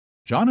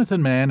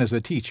Jonathan Mann is a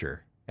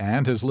teacher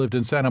and has lived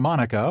in Santa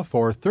Monica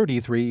for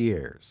 33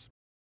 years.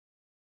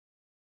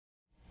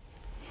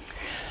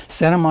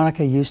 Santa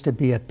Monica used to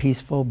be a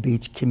peaceful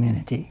beach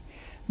community.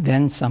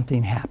 Then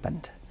something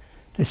happened.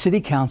 The City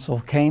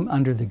Council came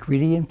under the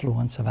greedy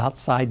influence of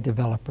outside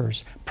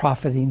developers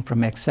profiting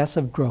from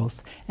excessive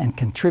growth and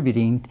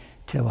contributing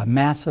to a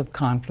massive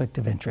conflict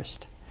of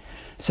interest.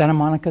 Santa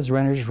Monica's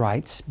renters'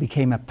 rights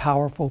became a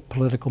powerful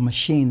political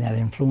machine that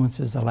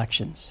influences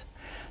elections.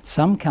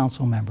 Some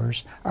council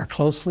members are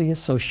closely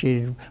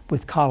associated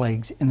with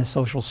colleagues in the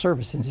social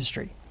service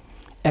industry.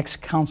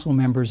 Ex-council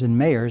members and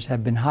mayors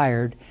have been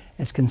hired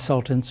as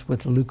consultants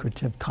with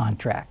lucrative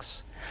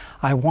contracts.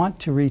 I want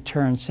to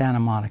return Santa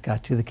Monica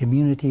to the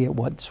community it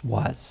once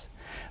was.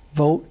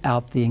 Vote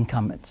out the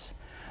incumbents.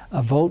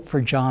 A vote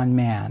for Jon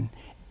Mann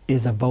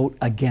is a vote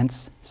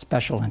against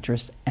special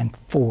interests and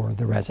for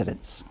the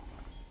residents.